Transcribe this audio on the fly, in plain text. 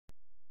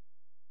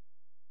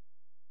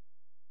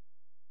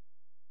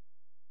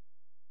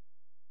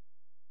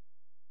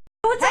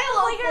What's up,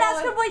 Playground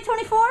Oscar Blake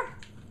 24?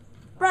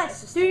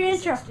 Bryce, do your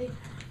intro.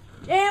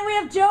 And we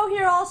have Joe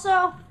here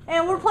also,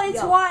 and we're playing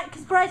SWAT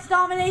because Bryce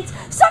dominates.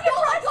 Suck it,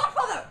 Bryce!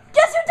 Godfather!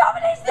 Guess who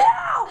dominates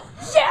now?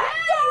 Yeah,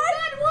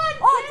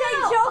 oh,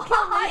 dang, Joe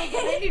killed me.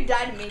 Then you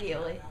died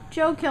immediately.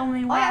 Joe killed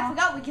me. Wow. Oh yeah, I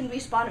forgot we can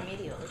respawn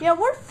immediately. Yeah,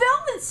 we're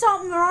filming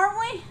something, aren't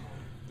we?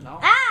 No.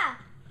 Ah!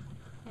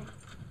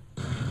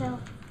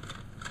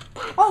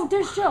 Oh,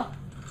 there's Joe.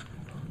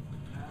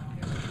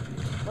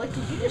 Like,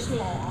 did you just fall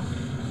off?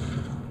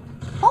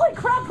 Holy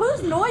crap,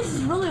 whose noise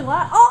is really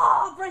loud?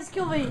 Oh, Bryce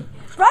killed me.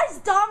 Bryce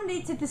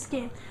dominates at this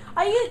game.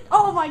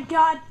 Oh my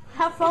god,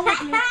 have fun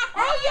with me.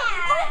 Oh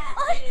yeah.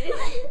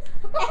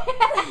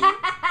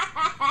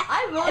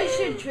 I really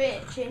should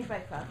change my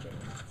crouching.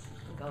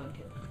 I'm going to.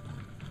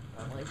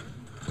 Probably.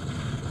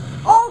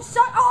 Oh,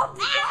 sorry. Oh,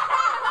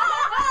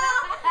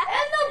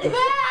 in the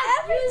back!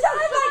 Every time I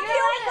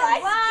kill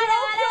Bryce,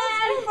 Joe kills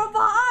me from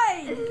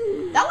behind.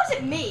 That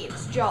wasn't me, it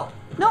was Joe.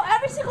 No,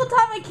 every single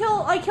time I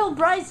kill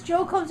Bryce,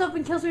 Joe comes up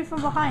and kills me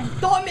from behind.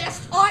 I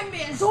missed!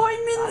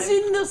 Diamonds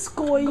in the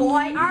sky.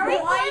 Are we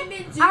playing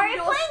teams?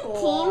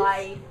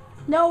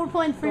 No, we're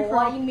playing free for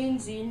all.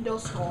 Diamonds in the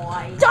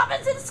sky.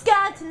 Diamonds in the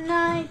sky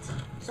tonight.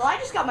 So I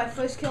just got my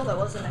first kill that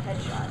wasn't a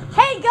headshot.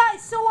 Hey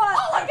guys, so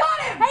oh, I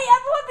got him! Hey,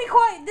 everyone be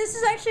quiet. This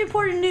is actually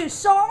important news.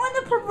 So I want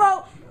to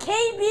promote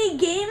KB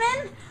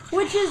Gaming,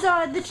 which is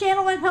the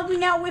channel I'm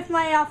helping out with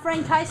my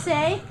friend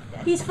Kaisei.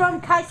 He's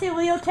from Kaisei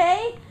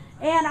Lyote.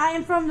 And I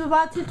am from the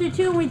About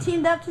 222, and we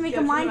teamed up to make a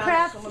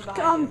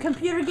Minecraft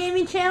computer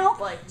gaming channel.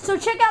 So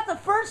check out the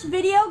first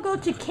video. Go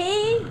to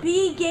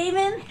KB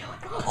Gaming.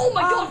 Oh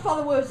my God,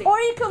 Father, where is he? Or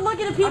you can look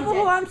at the people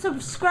who I'm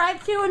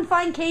subscribed to and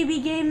find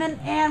KB Gaming.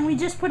 And we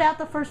just put out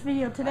the first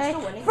video today.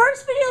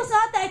 First video's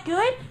not that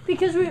good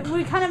because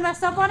we kind of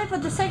messed up on it,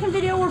 but the second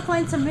video we're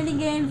playing some mini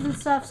games and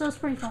stuff, so it's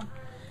pretty fun.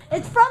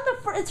 It's from the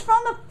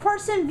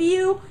person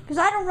view because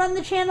I don't run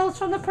the channel. It's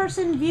from the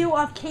person view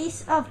of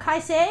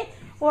Kaisei.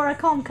 Or I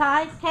call him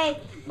Kai. Hey,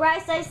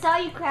 Bryce, I saw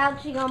you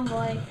crouching on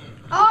Blake.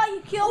 Oh,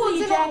 you killed me,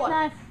 you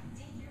jackknife.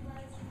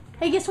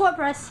 Hey, guess what,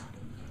 Bryce?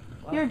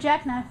 What? You're a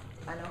jackknife.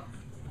 I know.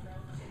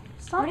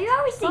 Stop. Why do you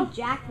always say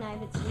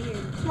jackknife? It's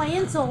weird. It's my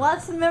insult.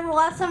 Remember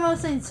last time I was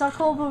saying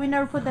suckhole, but we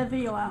never put that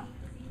video out.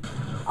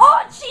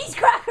 Oh, cheese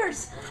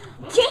crackers!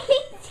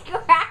 Cheese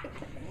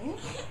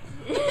crackers!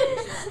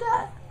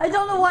 I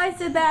don't know why I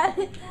said that.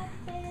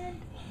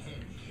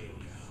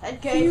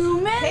 Head case.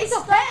 Case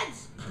of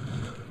heads!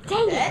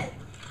 Dang it!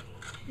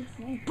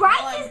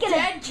 Bryce is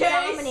gonna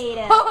dominate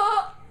him.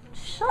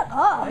 Shut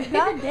up!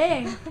 God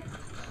dang!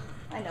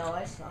 I know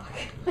I suck.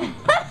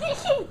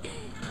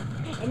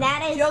 And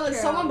that is Joe, there's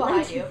someone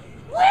behind you.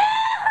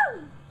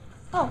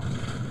 Woo!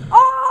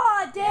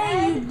 Oh,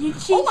 dang! You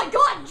cheat! Oh my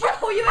God,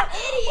 Joe, you're an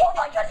idiot! Oh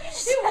my God,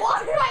 you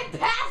walked right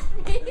past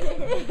me.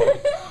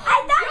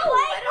 I thought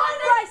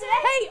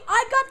Hey,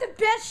 I got the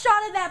best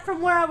shot of that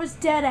from where I was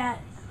dead at.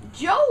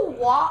 Joe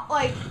walked,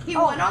 he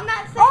went on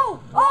that thing,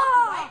 walked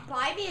right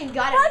by me and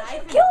got a knife.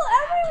 Why'd you kill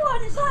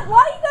everyone? It's not,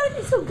 why you gotta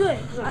be so good?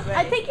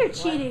 I think you're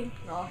cheating.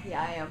 No,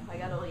 yeah, I am. I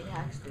got elite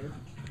hacks, dude.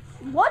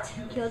 What?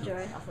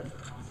 Killjoy. Nothing.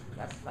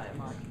 That's fire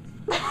mod.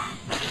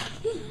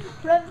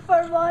 Red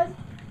fire mod?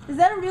 Is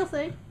that a real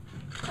thing?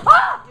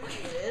 Ah! Dude,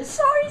 it is.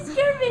 Sorry, you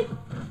scared me.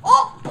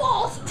 Oh,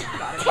 balls!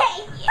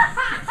 Dang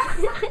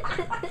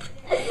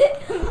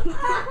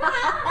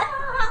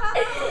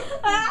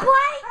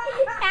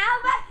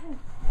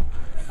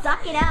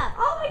Suck it up.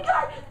 Oh my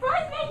God!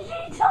 Bryce, make sure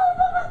you tell him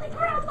about the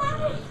ground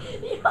ladder.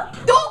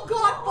 Oh,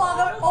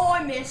 Godfather! Oh,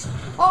 I missed.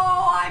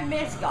 Oh, I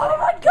missed. Oh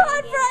my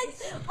God,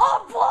 Bryce!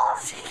 Oh,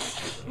 balls!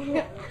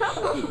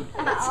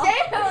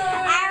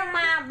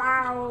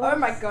 Oh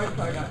my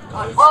Godfather.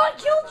 Oh, I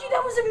killed you!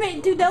 That was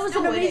amazing. Dude, that was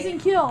an amazing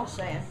kill. Just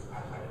saying.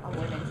 I'm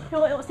winning.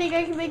 You think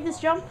I can make this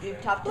jump?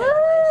 Dude, top 10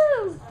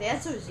 plays. The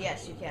answer is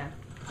yes, you can.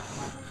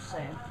 Just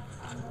saying.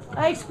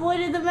 I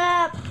exploited the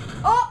map.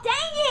 Oh,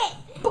 dang it!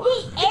 He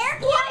air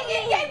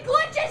game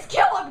glitches.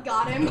 Kill him.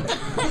 Got him.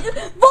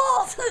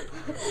 Balls!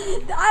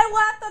 I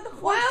laughed at the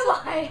floor. Where am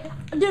I?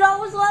 Dude, I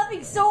was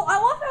laughing so. I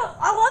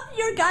love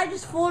your guy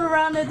just floating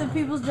around at the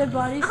people's dead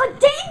bodies. Oh,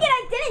 dang it!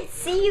 I didn't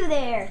see you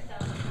there.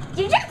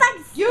 You just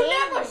You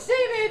never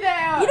see me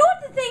there. You know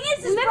what the thing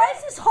is?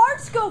 Bryce is hard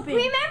scoping.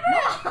 Remember,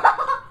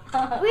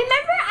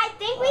 I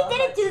think we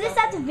didn't do this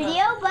at the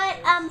video, but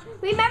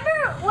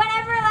remember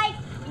whenever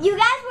you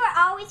guys were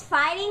always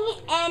fighting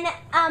and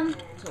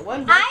so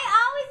I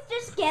always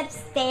just kept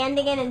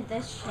standing in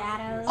the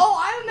shadows. Oh,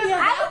 I remember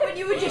that when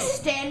you were just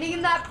standing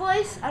in that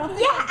place. I was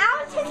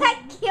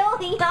just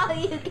killing all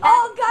you guys.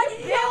 Oh God,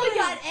 you barely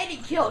got any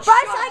kills.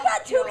 Bryce, I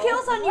got 2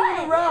 kills on you in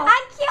a row.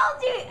 I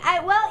killed you.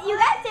 Well, you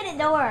guys didn't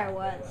know where I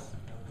was.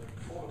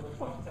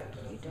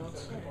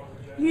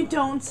 You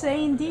don't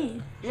say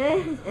indeed.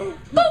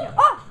 Boop!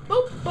 Oh!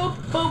 Boop, boop,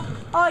 boop.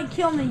 Oh, you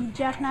killed me, you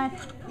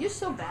jackknife. You're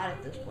so bad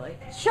at this play.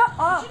 Shut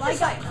up. I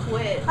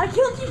quit. I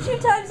killed you 2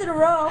 times in a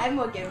row. I have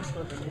more games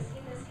than you.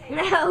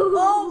 No.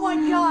 Oh my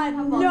God,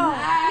 no.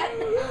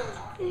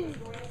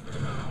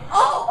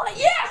 Oh,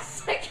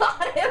 yes! I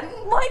got him!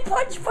 My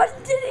punch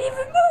button didn't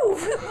even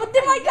move. What the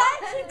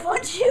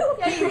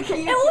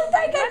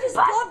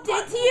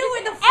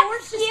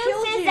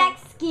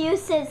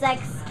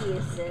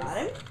excuses. Got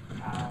him?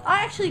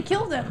 I actually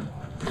killed him.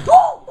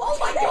 Oh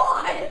my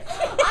god!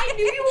 I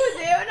knew you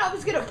were there and I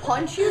was gonna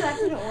punch you. That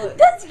didn't work.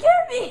 That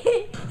scared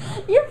me.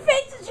 Your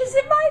face is just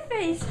in my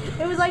face.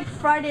 It was like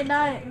Friday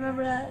night.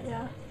 Remember that?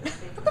 Yeah.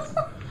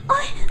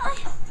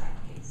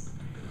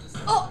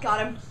 Oh, got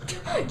him.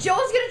 Joe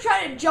was gonna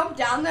try to jump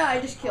down there. I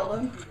just killed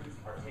him.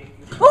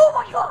 Oh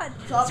my god!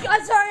 Up?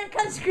 I'm sorry, I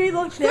kind of screen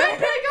looked there.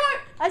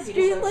 I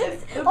screen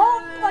looked.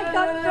 Oh my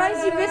god,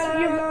 Bryce, you missed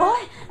me.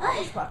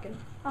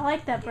 I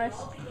like that, Bryce.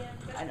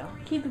 I know.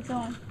 Keep it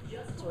going.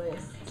 That's what it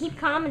is. Keep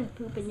calm and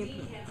poop in your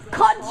poop.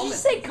 Did you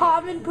say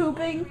common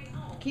pooping?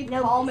 Keep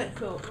calm and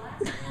poop.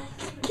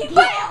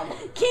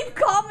 Keep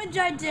calm and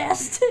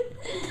digest.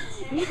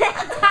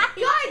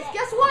 Guys,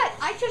 guess what?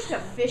 I touched a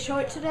fish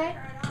heart today.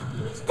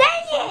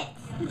 Dang it!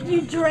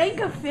 You drank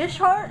a fish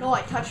heart? No,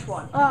 I touched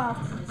one. By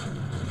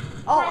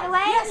the way,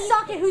 Yeah,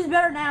 suck it. Who's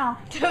better now?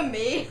 To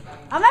me?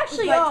 I'm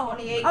actually With my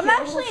 28 I'm kills.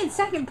 actually in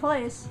second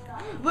place.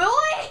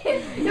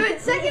 Really? You're in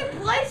second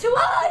place? Who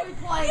else are we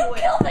playing with?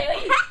 Killed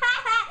me.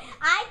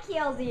 I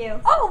killed you.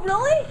 Oh,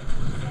 really?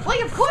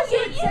 Like, of course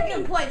you're in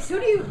second place. Who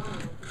do you...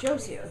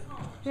 Joe's here.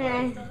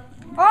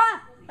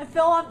 Ah! I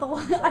fell off the.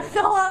 I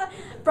fell out.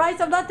 Bryce,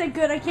 I'm not that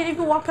good. I can't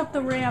even walk up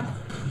the ramp.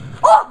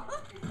 Oh!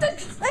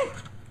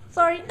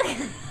 Sorry.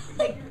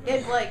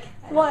 It's like...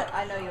 What?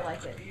 I know you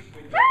like it.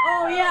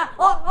 Oh yeah.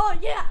 Oh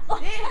yeah.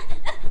 Yeah.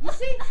 You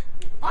see,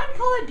 on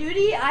Call of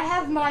Duty, I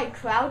have my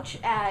crouch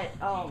at,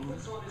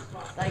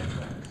 like,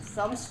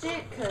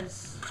 thumbstick,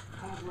 because,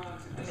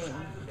 I mean,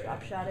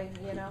 drop shotting,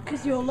 you know?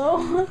 Cause you're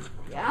low.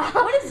 Yeah.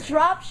 What is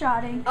drop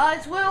shotting?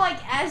 It's where, like,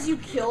 as you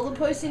kill the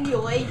person, you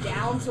lay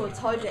down, so it's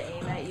hard to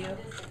aim at you.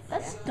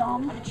 That's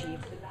dumb. I'm cheap.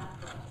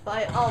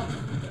 But,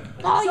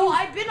 Oh, so you-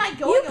 I've been, like,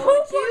 going you over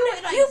poop to you,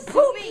 and you I'm poop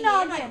zooming in,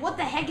 noggin. like, what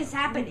the heck is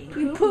happening?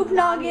 You poop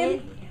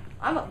noggin.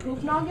 I'm a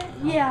poop noggin?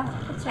 Yeah.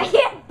 That's I right.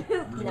 can't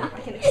poop now. I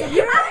can accept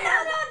You're it.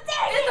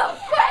 In the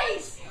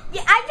face!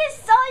 Yeah, I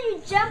just saw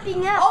you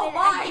jumping up. Oh and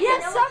my, I didn't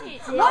yes, know suck what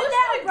it. to do. What I'm just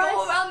now, gonna Bryce?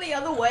 go around the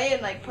other way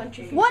and, like, punch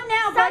your feet. What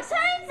now, Bryce?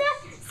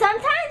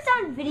 Sometimes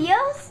on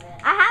videos,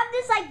 I have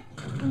this like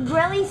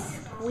really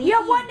squeaky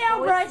Yeah, what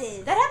now, Bryce?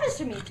 voices. That happens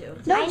to me, too.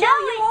 No, I Joe, know,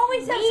 you it's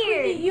always have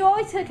weird. squeaky. You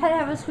always kind of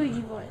have a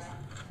squeaky voice.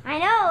 I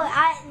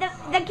know.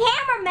 The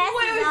camera messes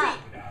Where is up.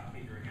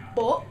 he?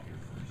 Oh.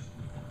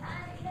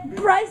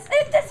 Bryce,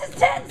 this is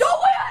tense. No,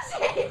 where is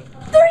he?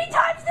 3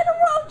 times in a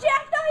row,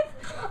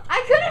 jackknife.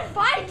 I couldn't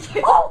find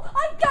you. Oh,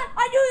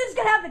 I knew this was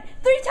gonna happen.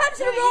 3 times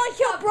in a No, row you I just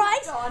killed got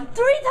Bryce. pooped on.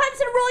 3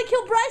 times in a row I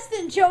killed Bryce,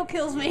 then Joe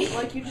kills me.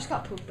 Like, you just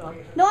got pooped on.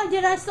 No, I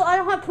didn't. I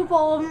don't have poop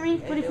all over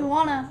me. But if you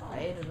wanna. I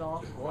ate it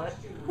all. What?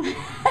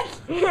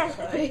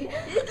 Sorry.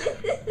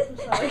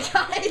 Sorry,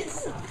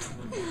 guys.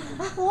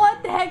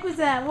 What the heck was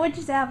that? What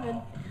just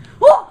happened?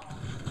 Whoa!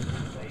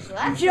 So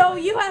that's Joe,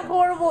 you have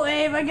horrible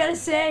aim, I gotta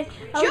say.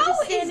 I was Joe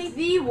just is standing-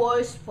 the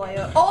worst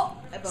player. Oh!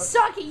 I broke.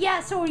 Suck it, yeah,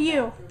 so are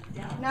you.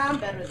 Nah, I'm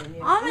better than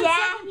you. I'm in Yeah,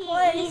 second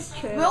place. he's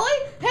true.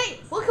 Really? Hey,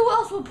 look who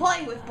else we're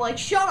playing with, Blake.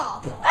 Shut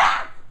up.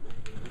 Ah!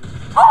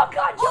 Oh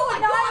god, Joe Oh my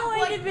God,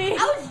 annihilated Blake. me.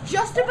 I was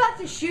just about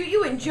to shoot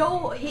you and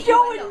Joe hit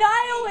Joe you in the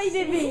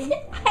annihilated me.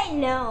 I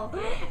know.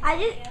 I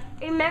just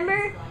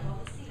remember.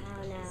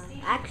 Oh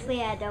no.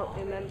 Actually, I don't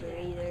remember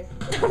either.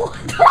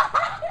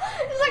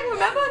 It's like,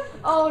 remember?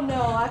 Oh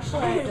no,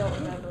 actually I don't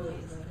remember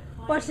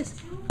either. Watch this.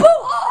 Boom!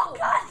 Oh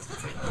god!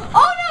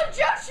 Oh no,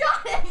 Joe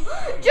shot him!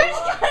 Joe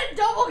just got a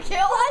double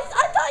kill! I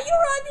thought you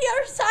were on the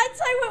other side,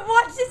 so I went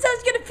watch this. I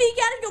was gonna peek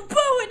out and go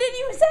boom, and then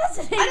you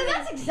assassinated I know me.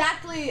 that's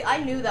exactly,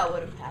 I knew that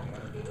would have happened.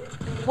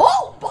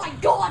 Oh my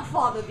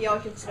Godfather, the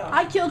Arkansas.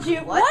 I killed you.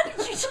 What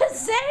did you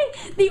just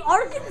say? The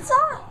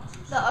Arkansas?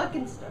 The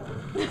Arkansas.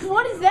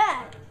 What is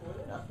that?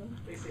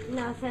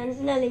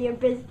 Nothing. None of your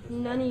business.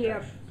 None of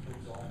your.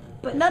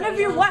 But none of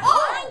your what?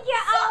 Mind your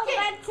suck own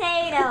it.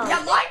 potatoes.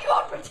 Yeah, mind your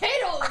own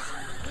potatoes!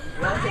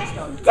 The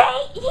Arkansas.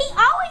 He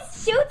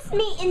always shoots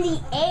me in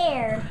the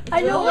air.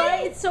 I know, Really?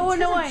 right? It's so This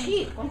is a annoying.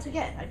 cheat. Once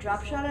again, I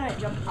drop shot and I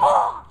jump.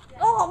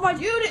 Oh my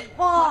Dude, it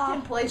Oh, tucked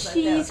in place right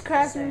there. cheese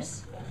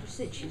crackers. You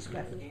said cheese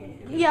crackers.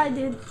 Yeah, I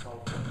did.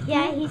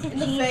 Yeah, he's a In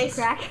the cheese face.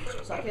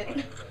 cracker. Suck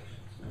it.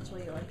 That's why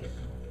you like it.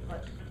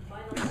 What?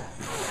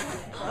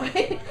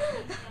 Sorry.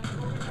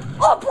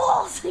 Oh,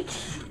 balls!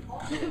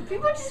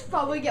 People just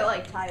probably get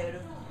like tired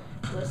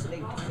of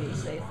listening to me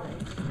say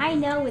things. I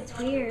know, it's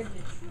weird.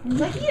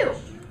 Like you.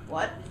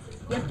 What?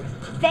 Your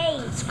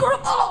face.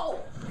 Oh!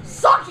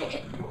 Suck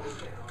it!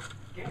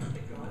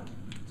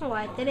 Oh,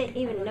 I didn't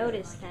even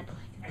notice that.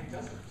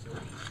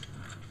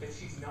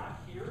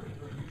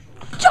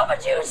 Java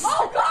juice!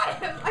 Oh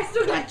god! I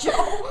still got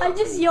Joe! I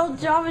just yelled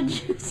Java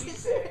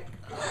juice.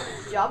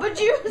 Java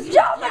juice?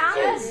 Java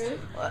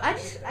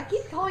juice! I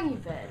keep calling you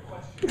Ved.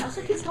 I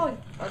also keep calling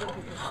other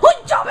people.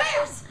 Oh, Java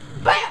juice!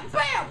 Bam!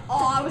 Bam!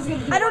 Oh, I was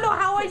gonna do I don't know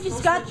how I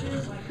just got.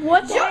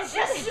 What the Joe's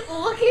just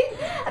looking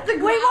at the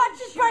ground. Wait, watch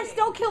this, Bryce.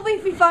 Don't kill me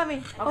if you find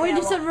me. Oh, we I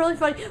just won't. said really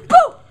funny.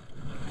 Boom!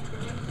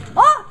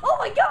 Oh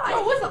my god!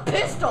 Oh, with a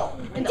pistol!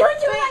 In the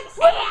Don't you face.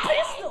 With a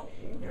pistol!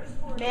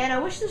 Man, I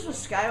wish this was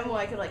Skyrim where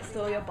I could like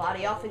throw your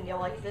body off and yell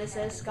like, this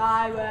is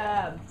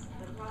Skyrim.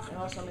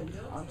 Unless I'm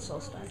on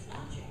Solstice.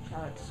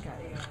 Shout out to Sky.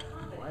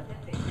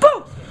 What?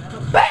 Boom!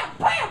 Bam!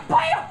 Bam!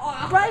 Bam!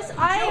 Oh, Bryce,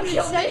 I am in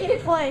kill me. second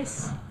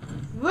place.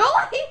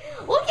 Really?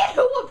 Look at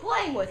who we're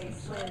playing with.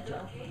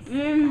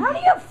 How do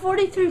you have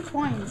 43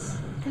 points?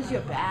 Because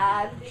you're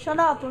bad. Shut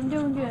up, I'm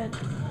doing good.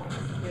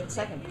 You're in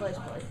second place,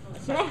 boy.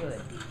 That's not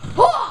good.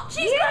 Oh,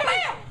 Jeez,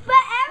 bam! But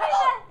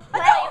everybody. I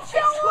thought you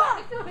fell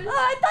off!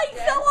 I thought you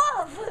fell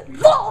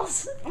off!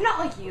 Balls! I'm not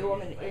like you.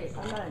 I'm an idiot.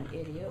 I'm not an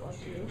idiot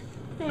like you.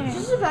 I was Yeah.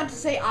 just about to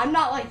say, I'm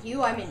not like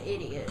you. I'm an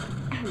idiot.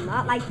 I'm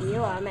not like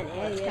you. I'm an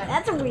idiot.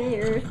 That's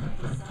weird.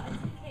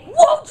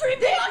 Whoa, Dream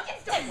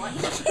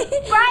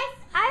Big! Bryce,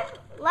 I'd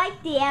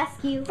like to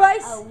ask you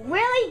Bryce. a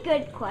really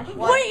good question.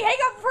 What? Wait, hang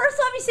on. First,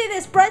 let me say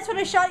this. Bryce, when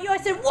I shot you, I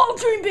said, whoa,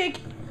 Dream Big!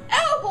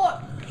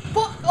 Oh,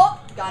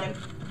 oh, got him.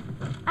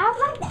 I would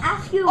like to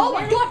ask you. Oh,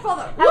 my really-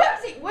 godfather. Where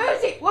is he? Where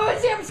is he? Where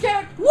is he? I'm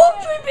scared. Whoa,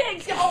 Dream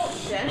Big! Oh,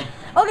 shit.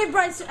 Okay,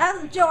 Bryce,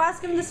 Joe,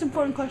 ask him this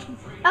important question.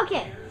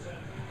 Okay.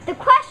 The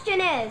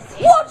question is,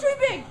 Whoa, Dream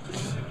Big!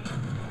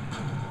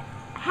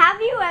 have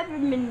you ever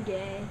been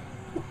gay?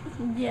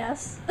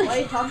 Yes. Why are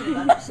you talking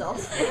about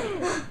yourself?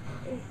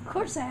 Of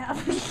course I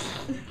have.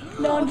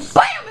 No, I'm just...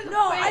 Bam in the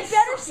No, face. I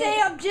better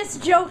say I'm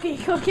just joking,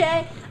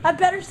 okay? I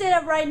better say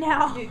that right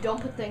now. Dude, don't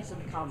put things in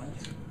the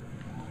comments.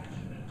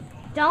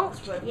 Don't.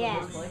 Spread Yes.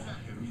 rumors,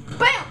 boy.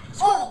 Bam!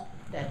 Oh!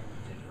 Dead.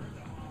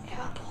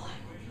 Yeah, boy.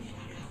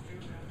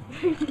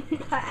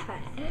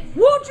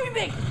 Whoa, Dream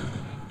Big!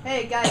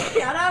 Hey, guys,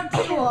 shout out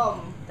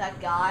to, that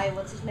guy.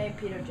 What's his name?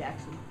 Peter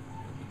Jackson.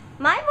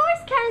 My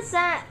voice kind of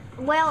sounds,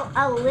 well,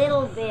 a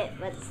little bit,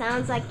 but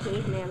sounds like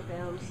caveman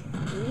films.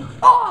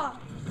 Oh!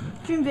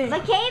 Dream Big.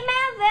 But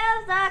caveman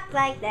films look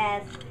like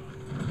this.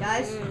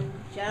 Guys,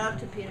 shout out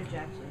to Peter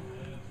Jackson.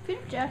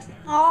 Peter Jackson.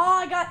 Oh,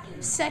 I got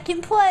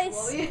second place.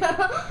 What were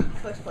you?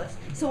 First place.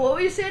 So what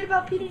were you saying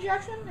about Peter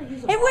Jackson?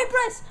 He's a Hey, wait,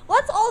 Bryce.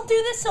 Let's all do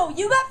this. So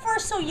you got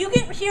first. So you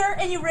get here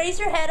and you raise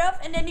your head up,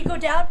 and then you go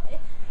down,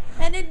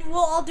 and then we'll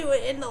all do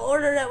it in the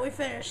order that we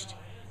finished.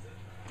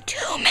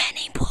 Too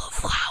many blue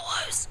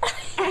flowers.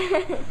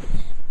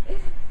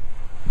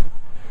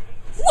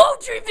 Whoa,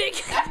 Dream Big.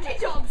 FT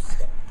jumps.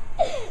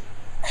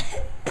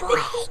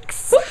 Break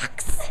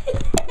sucks.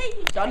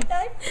 Done.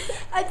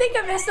 I think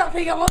I messed up.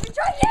 Hang on, let me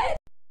try again.